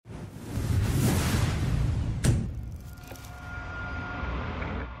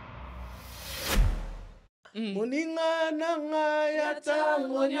Moninga nanga ya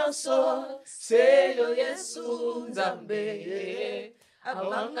tango nyonso seyo Yesu Nzambe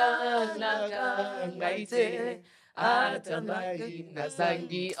abanga nagaite atamaki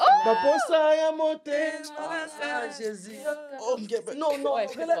nazangi baposa ya motema Jésus. Non,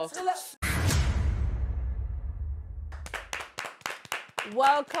 relax.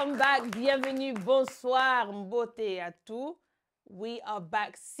 Welcome back, bienvenue, bonsoir, mbote à tous. We are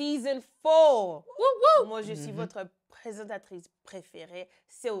back, season 4. Moi, je suis votre présentatrice préférée,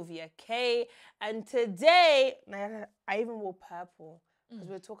 Sylvia K. And today, I even wore purple because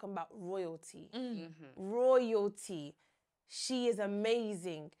we're talking about royalty. Royalty. She is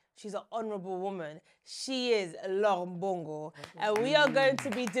amazing. She's an honorable woman. She is Mbongo. And we are going to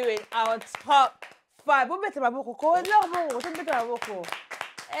be doing our top 5.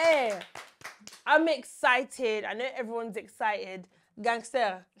 Hey, I'm excited. I know everyone's excited.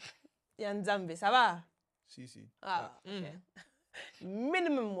 Gangster, Yanzambi, ça va? Si. Ah, okay.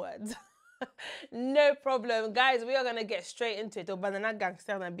 Minimum words. No problem. Guys, we are going to get straight into it. Banana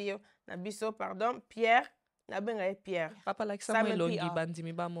gangster, Nabiso, pardon. Pierre. Pierre. Papa like Samuel Longi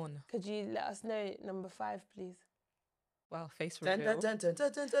Bandimi Bamon. Could you let us know number 5, please? Wow, face reveal.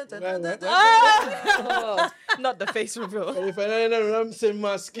 Not the face reveal. C'est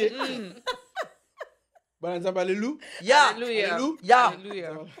masqué. Alléluia.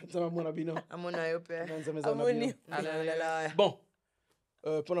 Bon,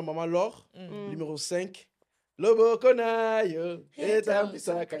 pour la maman Laure, numéro 5. Lobo konayo,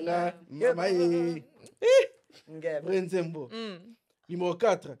 etamisa kanga, mamaye. Brenzembo. Numéro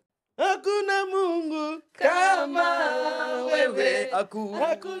 4. Akuna Mungu kama wewe.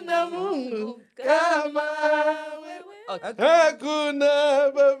 Akuna Mungu kama wewe.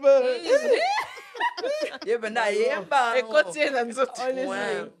 Akuna baba.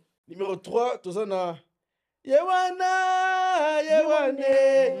 Numéro 3, Tozana. Yewana,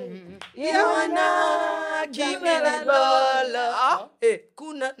 Kimela Lola.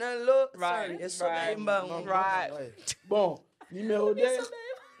 Kuna na lo. Right. Bon, numéro 2.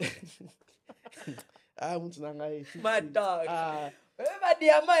 My dog.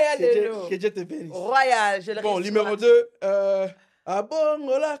 Que Dieu te bénisse. Royal, je le Bon, numéro 2.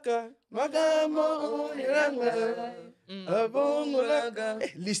 Abongolaka. Magamo Iranga. Abongolaka.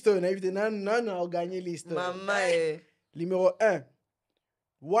 Liste, on a évité. Non, on a gagné Liste. Maman. Numéro 1.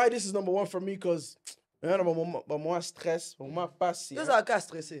 Why this is number 1 for me? Because moi stress, moi passe. Qu'est-ce que tu as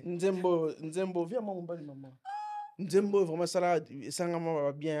stressé? Nzembo, viens moi mon bali maman. Nzembo vraiment ça là, ça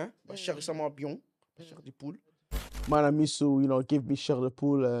va bien. Cherche ça bien. Cherche des poules. My name is Misu, give me Cher de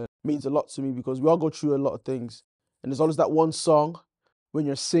Poule means a lot to me because we all go through a lot of things. And there's always that one song when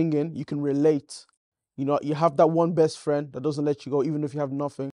you're singing, you can relate. You have that one best friend that doesn't let you go even if you have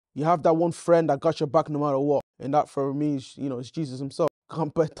nothing. You have that one friend that got your back no matter what. And that for me is, it's Jesus himself.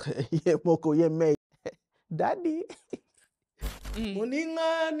 Grand-pêtre, moko, mate. Daddy.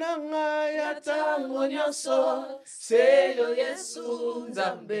 Moninga nanga ya tango nyonso seyo Yesu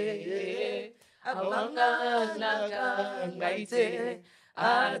Nzambe abanga nagaite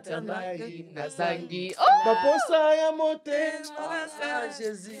atamaki nazangi baposa ya motema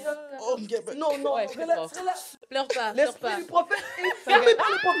Jésus. Non, relax. Pleure pas. L'esprit du prophète. Fermez pas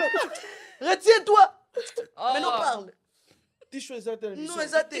le prophète. Retiens-toi. Mais non, parle. Non,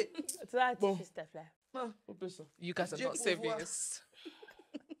 exaté. Bon. S'il te plaît. You guys are not serious.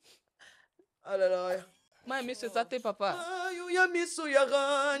 Ah là là. Moi, monsieur Saté, papa. Ya miso ya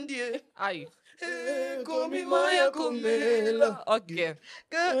randie. Aïe. Komi maya komela. Okay.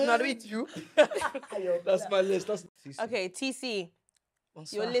 Not with you. That's my list. Okay, TC.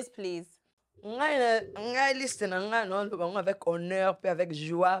 Bonsoir. Your list, please. Ngai liste na ngai non avec honneur puis avec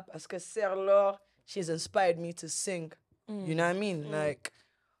joie parce que Sœur Laure, she's inspired me to sing. You know what I mean? Like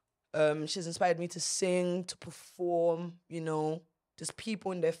she's inspired me to sing, to perform, There's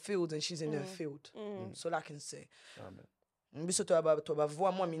people in their field and she's in her field. So that I can say. Amen. Biso to ba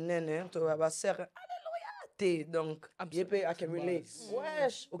voix moi minene, to ba sœur alléluia. Donc I can relate.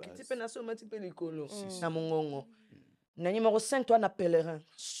 Wesh, okitipe na so matipe likolo na mongongo. Na numéro 5 toi na pèlerin.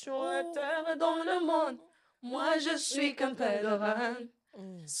 Sur la terre dans le monde, moi je suis qu'un pèlerin.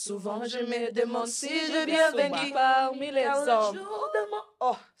 Souvent je me demande si je bien vécu parmi les hommes.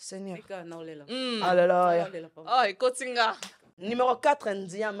 Oh Seigneur. Alléluia. Oh, Kotinga. Numéro 4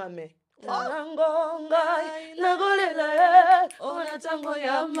 Ndia Mame. Ngai nagolela ona tango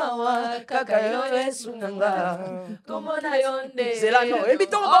ya mawa kaka yo Yesu nanga komona yonde. C'est là non. Et puis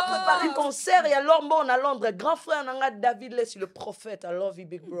on va préparer un concert et alors bon à Londres grand frère nanga David Liste le prophète. I love you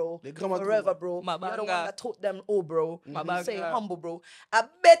big bro. Forever bro. You're the one that taught them all bro. Say humble bro. A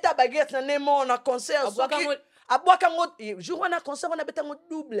beta baguette na nemo na concert abwaka ngot jour na concert on a beta ngot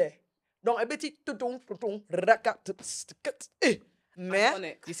double. Donc a beti touton rakat.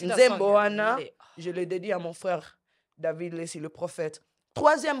 Mais Nzemboana, je le dédie à mon frère David Lesse, le prophète.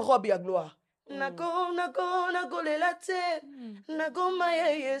 Troisième robe à gloire. I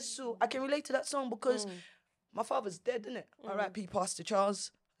can relate to that song because my father's dead, isn't it? R.I.P. Pastor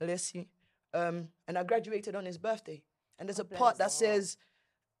Charles Lesse. And I graduated on his birthday. And there's a part that says,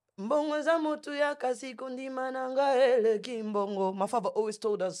 Mbongo za mutu ya kasi kundi mananga eleki mbongo. My father always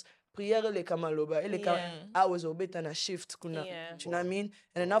told us, prière le kamaloba. I was obeying a shift. Kuna. Do you know what I mean?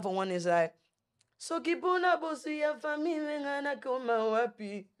 And another one is like, so kipuna bosi ya family ngana koma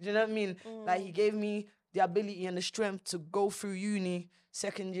wapi. Do you know what I mean? Like he gave me the ability and the strength to go through uni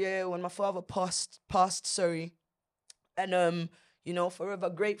second year when my father passed, and you know, forever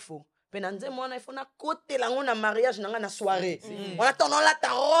grateful. Penanze mwana ifona kote lango na mariage nanga na soirée. On attend la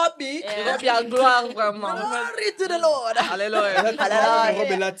ta robe. Robe à gloire vraiment. Glory to the Lord. Alléluia.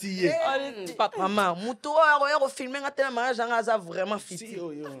 Robe latille. Maman, muto a filmé ngate na mariage nanga za vraiment fiti.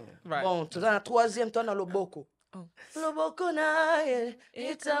 Bon, tu dans la troisième toi na loboko. Loboko na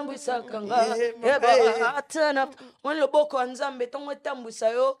etambwisa kanga. Eba turn up. On loboko nzambe tongo etambwisa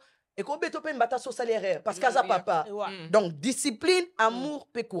yo. Et qu'on peut pas battre sur salaire parce qu'à papa. Donc discipline, amour,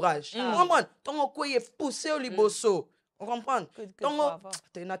 et courage. On comprend. Ton quoi est poussé au liboso. On comprend. Ton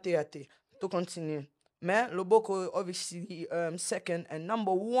t'es na théâtre. To continue. Mais le boko obviously second and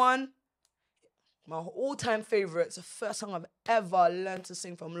number one. My all-time favorite. It's the first song I've ever learned to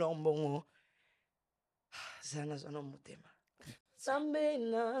sing from Mbongo. Zana zana mutema. Sambe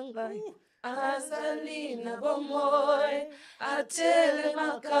nangai. Azalina bomoy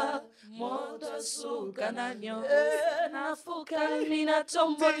atelemaka moto suka nanyo nafuka mina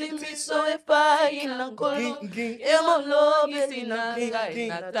tomboli miso epai na nkolo emolobi sinangai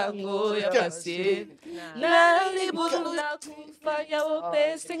na tango ya pasi na libulu na kufanya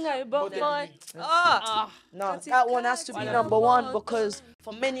opesi ngai bomoy. No, that one has to be number one because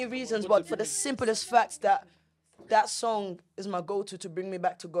for many reasons, but for the simplest fact that song is my go-to to bring me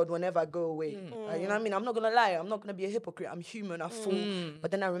back to God whenever I go away. You know what I mean? I'm not going to lie. I'm not going to be a hypocrite. I'm human. I fall.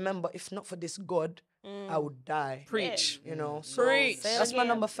 But then I remember, if not for this God, I would die. Preach. You know? So that's my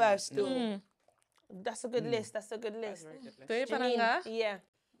number 5 still. That's a good list. That's a good list. Yeah.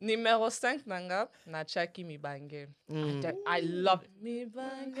 Numéro 5 nanga na Chaki Mibange. I love it.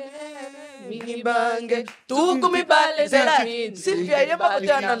 Mibange. Tuku mibale zela. Sylvia yema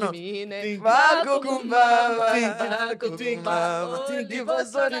kutana no. Vago kumbaba.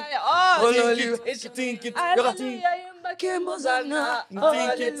 Divozona. Ololi. Think it. Hallelujah kembozana.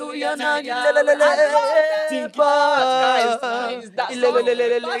 Hallelujah na lelelele.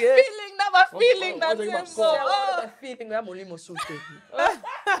 My feeling that feeling no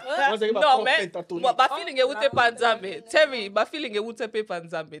man ba feeling e ute panzambe Terry ba feeling e ute pe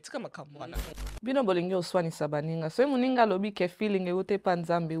panzambe tika makamwana bino bolingi oswanisa baninga so muninga lobi ke feeling e ute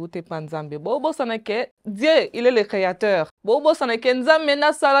panzambe bobo sana ke Dieu il est le créateur bobo sana ke nzambe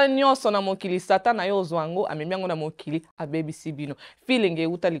na sala nyonso na mokili satana yo zwango amemiango na mokili abebisi bino feeling e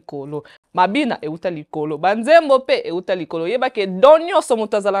uta likolo mabina e uta likolo banzembo pe e uta likolo yeba ke donyo so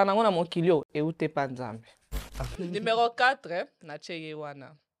mutazala nango na mokilio e ute panzambe. Numéro 4 na cheye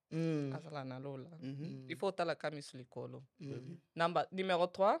wana azala na lola il faut tala kamisu likolo. Numéro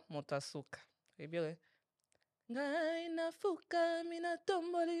 3 motasuka ebire ngai nafuka mina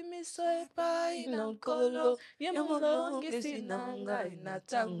tomboli miso epai na nkolo ya molongi sinangai na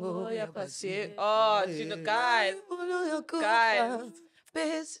tango ya pasi. Oh, you know, guys.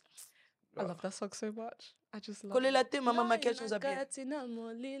 I love that song so much. I just love it. Latte, mama maquillage nous a bien.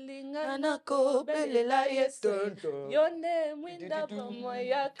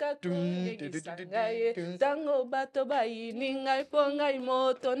 Tango bato bayininga iponga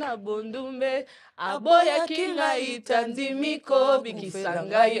imoto na bondumbe aboya kinga itandimiko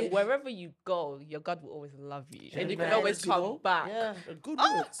bikisangaye. Wherever you go, your God will always love you, and you can always come back. Good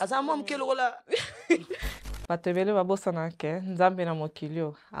words. Azamo mkelola. Batebele babosana ke nzambe na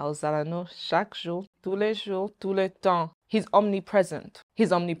mokilio aozalano chaque jour, tous les jours, tout le temps. He's omnipresent.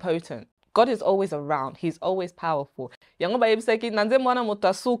 He's omnipotent. God is always around. He's always powerful. Yango ba yebisaki nanze mwana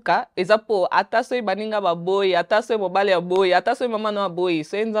motasuka ezapo ataso ibaninga baboy, ataso mobale aboy, ataso mama no aboy.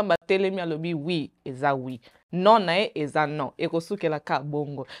 So nzamba telemi alobi oui, eza oui. non na ye eza non ekosukelaka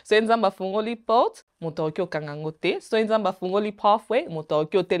bongo so ye nzambe afungoli porte moto akoki okanga yango te so ye nzambe afungoli pathway moto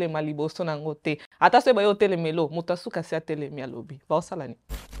akoki otelema liboso na yango te ata so ye baye otelemelo moto asuka si atelemi alobi baosala nini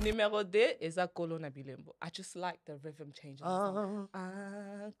numéro 2 eza kolo na bilembo I just like the rhythm change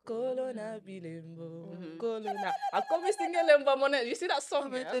kolo na bilembo kolo na akomi singelemba mone you see that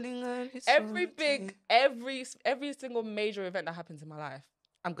song every single major event that happens in my life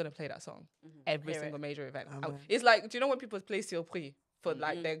I'm gonna play that song every single major event. It's like, do you know when people play Surpris for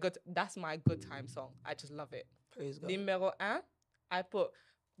like their good? That's my good time song. I just love it. Praise God. Numéro 1, I put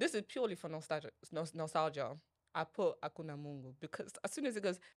this is purely for nostalgia. I put Akuna Mungu because as soon as it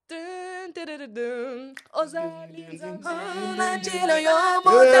goes dun dun dun dun dun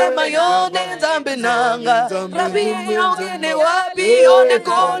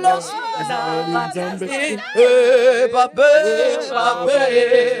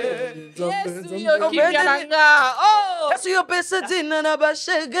Yesu yo pesa tina na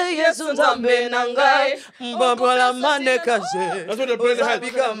bashege Yesu nzambe nangai mbabala manekaje That's what the brother had.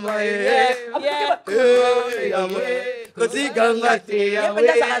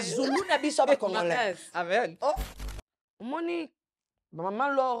 Zulu na biso ba Congolais. Amen. Moni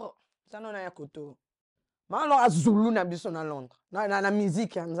Maman Laure ça ya koto. Maman Laure Zulu na biso na Londres. Na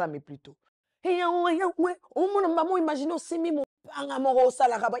musique ya nzambe plutôt. Hey yawe omona mbamo imagine osimi mo panga moko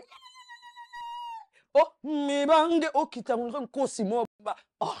osala ka ba. Oh mibange okita nkosi mo ba.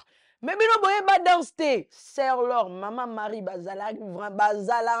 Oh mais bino boye ba danse te. Sœur Laure, maman Marie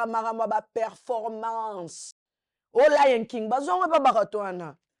bazala marama ba performance. Oh Lion King bazonga pa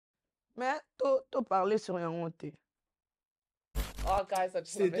baratwana. Mais to parler sur yango te. Oh guys, I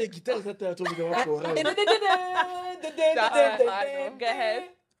just love C'était it. guitare ça t'as trouvé dans Go ahead.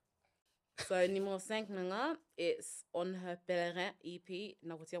 So numéro 5 nanga, it's on her Pèlerin EP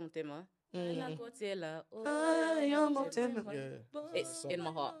Nakotia Motema. Nakotela. It's in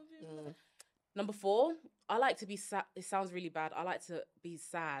my heart. Number 4, I like to be sad. It sounds really bad. I like to be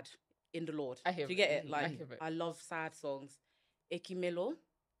sad in the Lord. I hear Do you it. get it? Like I love sad songs. Ekimelo.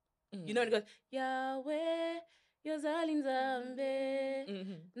 You know when it goes Yahweh, Yozali Nzambe,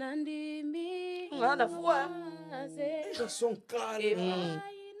 Nandimi. Son calme.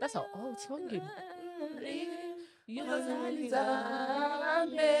 That's an old song.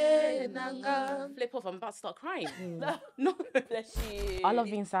 Flip off, I'm about to start crying. No, bless you. I love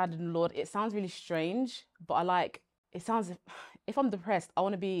being sad in the Lord. It sounds really strange, but I like it sounds if I'm depressed, I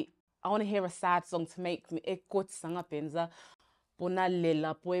want to hear a sad song to make me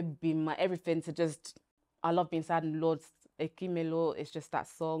everything to just I love being sad in the Lord. Ekimelo, it's just that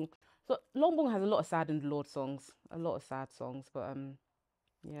song. So Mbongo has a lot of sad in the Lord songs. A lot of sad songs, but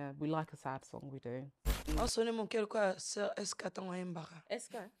yeah, we like a sad song, we do. Also ne mon quel quoi sœur Escaton Embara.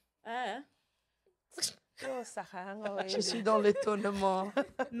 Eska. Je suis dans l'étonnement.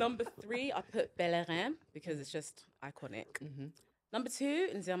 Number 3, I put Pèlerin because it's just iconic. Number 2,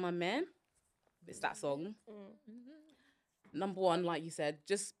 Nzema Man. It's that song. Number 1, like you said,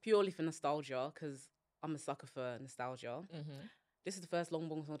 just purely for nostalgia because I'm a sucker for nostalgia. This is the first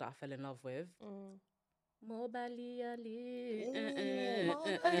Mbongo song that I fell in love with. Mobali Ali.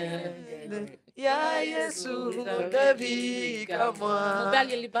 Ya Yesu, Davi kama.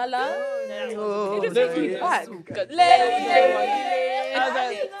 Mobali Ali Bala.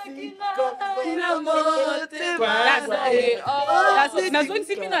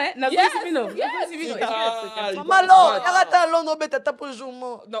 Malo, yakata lono beta tapo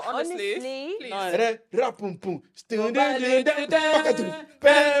jumo. No, honestly, please. Rapum pum. No,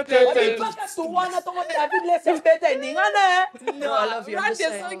 I love you. I'm just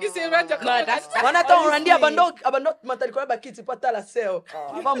saying. No, Wana ton randi abando matali kwa bakiti pata la seo.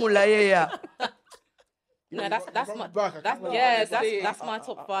 Aba mulaye ya. No, that's my Back. that's my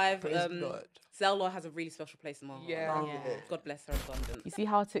top 5. God. Zelda has a really special place in my heart. Yeah. God bless her abundance. You see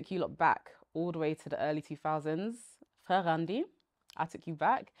how I took you lot back all the way to the early 2000s? Frère Randy, I took you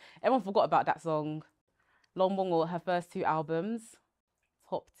back. Everyone forgot about that song. Mbongo, her first 2 albums,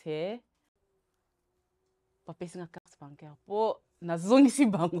 top tier. Papa singa carte bancaire. Po nazongisi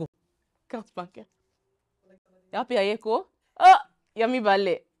bango. Carte bancaire. Yapi ayeko. Ah, yami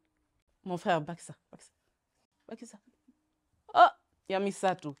bale. Mon frère, bakisa. Ah, yami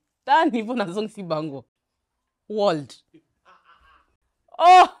satu. Ta niveau nazongisi bango. World.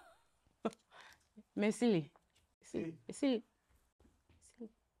 Oh! Merci.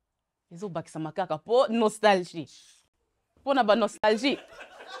 Izo bakisa makaka po nostalgie. Po na ba nostalgie.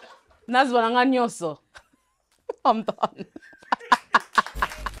 Nazwa nga nyoso. I'm done.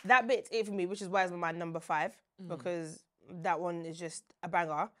 That bit's it for me, which is why it's my number 5 because that one is just a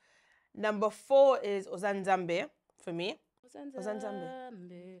banger. Number 4 is Ozanzambe for me.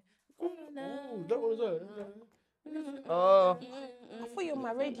 Ozanzambe. That was it. Oh. I thought you were on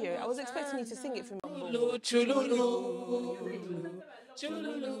my radio. I was expecting you to sing it for me. No,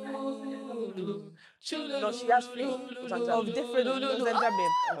 she has 3 Of different Ozanzambe.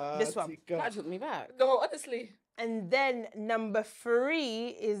 This one. That took me back. No, honestly. And then number 3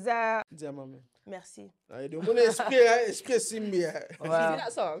 is Merci. See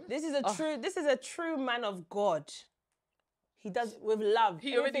that song? This is a true man of God. He does it with love.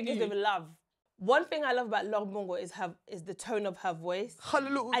 He already Everything is knew. with love. One thing I love about Mbongo is the tone of her voice.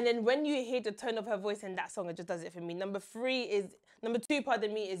 Hallelujah. And then when you hear the tone of her voice in that song, it just does it for me. Number 2, is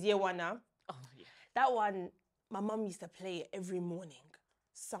Yewana. Oh, yeah. That one, my mum used to play it every morning.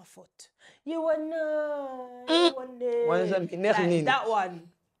 Sans faute. Yewana. One is that That one.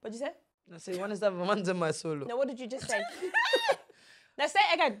 What'd you say? I say, one is that man's in my solo. No, what did you just say? Let's say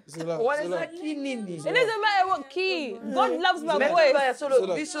it again. One is that kinini. It doesn't matter what key. God loves my voice.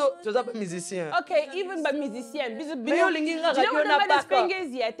 Solo. Biso, tu es musicien. Okay, even by musician. Do you Mais know yo linginga what the na baddest baka. thing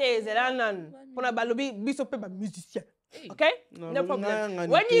is? Yeah, Pona balobi biso pe by musician. Okay? No problem.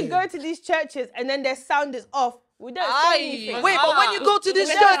 When you go to these churches and then their sound is off, we don't say anything. Wait, but when you go to these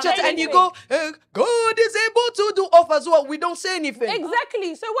We don't churches say and you anything. go, God is able to do off as well, we don't say anything.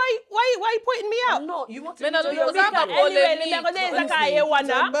 Exactly. So why are you pointing me out? No, you want to Men be are your those leader. are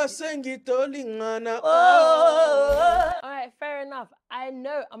All right, fair enough. I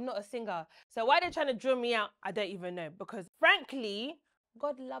know I'm not a singer. So why they're trying to drill me out, I don't even know. Because frankly,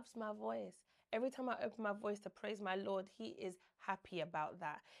 God loves my voice. Every time I open my voice to praise my Lord, he is happy about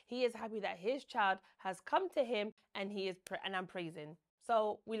that. He is happy that his child has come to him and and I'm praising.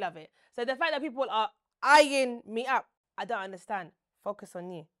 So we love it. So the fact that people are eyeing me up, I don't understand. Focus on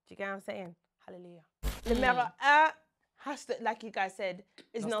you. Do you get what I'm saying? Hallelujah. Numero 1 has to, like you guys said,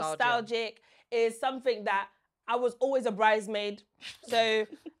 is nostalgic. Is something that I was always a bridesmaid. So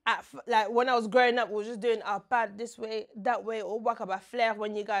like when I was growing up, we were just doing our pad this way, that way, or walk about flair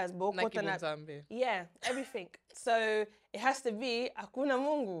when you guys both yeah, everything. So it has to be Akuna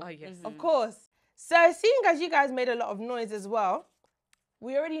Mungu. Oh, yes. Of course. So seeing as you guys made a lot of noise as well,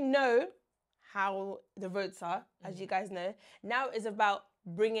 we already know how the votes are, as you guys know. Now it's about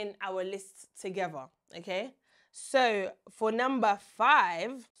bringing our lists together, okay? So for number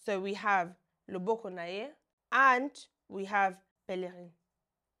 5, so we have Loboko Naye and we have Pelerin.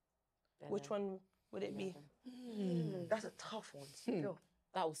 Which one would it be? That's a tough one. Still.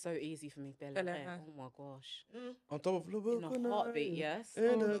 That was so easy for me, Bella. Oh my gosh. On top of In a heartbeat, yes.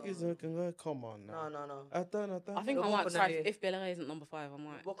 Come on now. No. I think I might try. If Bella isn't number 5, I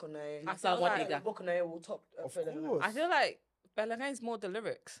might. I sound one nigga. Bokonaye will top. Of course. I feel like Bellerin's more the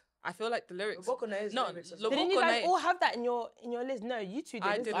lyrics. I feel like the lyrics. Bokonaye is lyrics as well. Didn't you guys all have that in your list? No, you two did.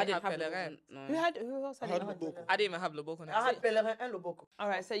 I didn't have Bellerin. Bellerin. No. Who else had it? I didn't even have Loboko. I had Bellerin and Loboko. All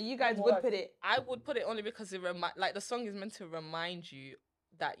right, so you guys would put it. I would put it only because it like the song is meant to remind you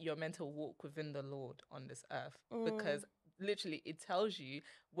that you're meant to walk within the Lord on this earth. Because literally it tells you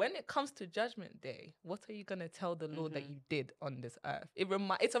when it comes to Judgment Day, what are you gonna tell the Lord that you did on this earth?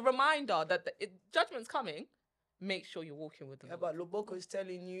 It's a reminder that judgment's coming. Make sure you're walking with the Lord. But Loboko is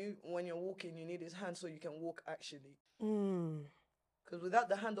telling you when you're walking, you need his hand so you can walk actually. Because without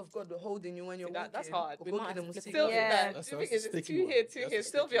the hand of God holding you when you're walking, that's hard. We might have to Yeah. Two here.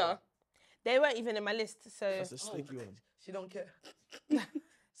 Sylvia. They weren't even in my list, so That's a sticky one. She don't care.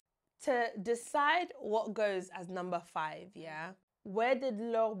 to decide what goes as number 5, yeah. Where did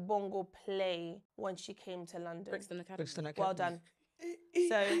Mbongo play when she came to London? Brixton Academy. Well done.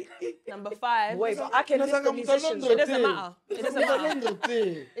 So number 5. Wait, but I can list the musicians. It doesn't matter. It doesn't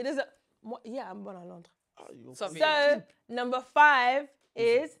matter. It doesn't. Yeah, I'm born in London. So number 5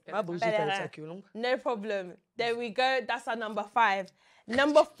 is Bellerin. No problem. There we go. That's our number 5.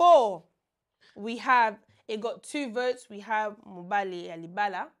 Number 4, we have. It got 2 votes. We have Mobali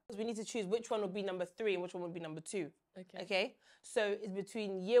Alibala. We need to choose which one would be number 3 and which one would be number 2. Okay. So it's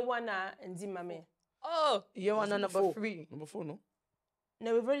between Yewana and Zimame. Oh, Yewana number 3. Number 4, no?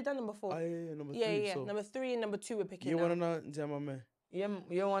 No, we've already done number 4. Yeah, number 3. Yeah. So Number 3 and number 2 we're picking. Yewana Nzamame.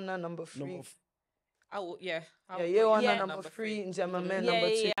 Yewana number 3. I will, yeah. Yewana number 3, Nzamame number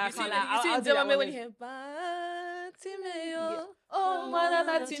 2. Yeah, You see Nzamame when you hear Batimeo, oh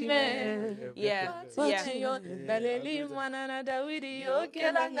Mananatime. Yeah. Baleli Manana Dawidi, oh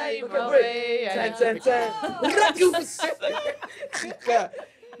Kelanga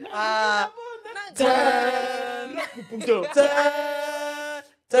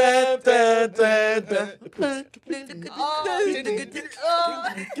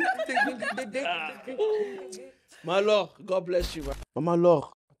My Lord, God bless you, man. Mama Lord,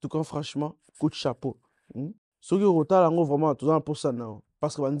 tout cas, franchement, coup de chapeau. Ce qui est vraiment, tout ça pour ça, non.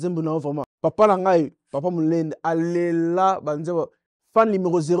 Parce que Banzembo, non, vraiment. Papa Langai, Papa Moulende, allez là, Banzembo, fan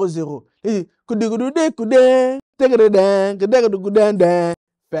numéro 00. Il dit, coudé,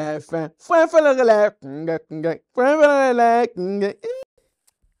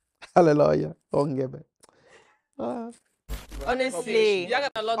 Hallelujah. Honestly. Yaga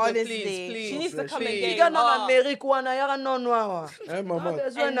na London, Honestly. please. She needs to come Please. again. Iga non America wana yaga non wawa. Maman.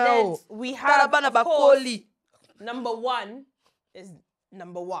 And then we have, Talabana of course, bakoli. number one is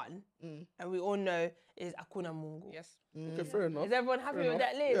number one. And we all know is Akuna Mungu. Yes. Okay, fair enough. Is everyone happy with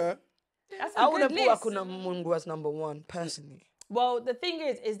that list? Yeah. That's I a wouldn't good put list. Akuna Mungu as number 1, personally. Well, the thing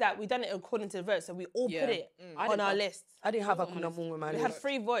is that we done it according to the vote, so we all put it on our list. I didn't have Akuna Mungu in my We list. had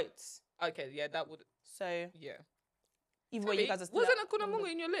 3 votes, Okay, yeah, that would. so Yeah. either way, you guys are still Wasn't up. Akuna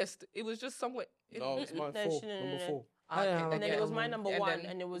Mungu in your list? It was just somewhere. No, it's mine No, 4. no, no, Number no. 4. I didn't have And then it Akuna was my Mungu. number And 1, then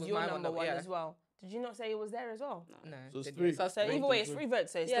and it was it was your my number one, 1 yeah. as well. Did you not say it was there as well? No. So it's didn't. 3. So So either way, it's 3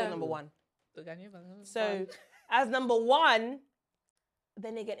 votes, so it's still Yeah. number 1. So So as number 1,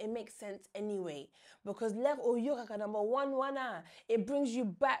 then again, it makes sense anyway. Because Lev Oyokaka number 1, it brings you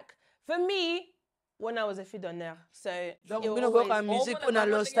back. For me, when I was a fidonner, so Donc, it we was don't go always- on music Oh, pour na but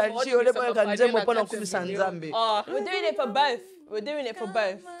nostalgie. I'm Ole boy kan nzembo not pour na gonna kumisa catch nzambe. we're doing it for both. We're doing it for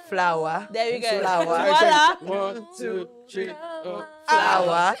both. Flower. There we go. Flower. Voila. 1, 2, 3.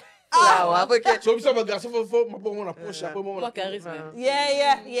 Flower. Flower. Porque So, ça va garçon, faut on approche après moi. Moi, charisme.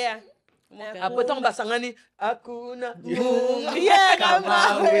 Yeah. après ton basangani Akuna Mungu. Yeah,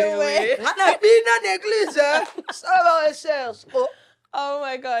 Kama wewe. Ana bina l'église. Ça va recherche. Oh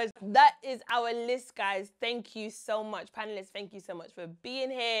my gosh. That is our list, guys. Thank you so much. Panelists, thank you so much for being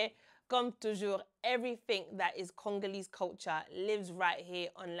here. Comme toujours, everything that is Congolese culture lives right here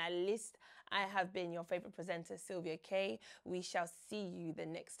on La Liste. I have been your favorite presenter, Sylvia K. We shall see you the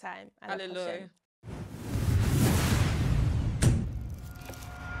next time. À la Hallelujah. prochaine.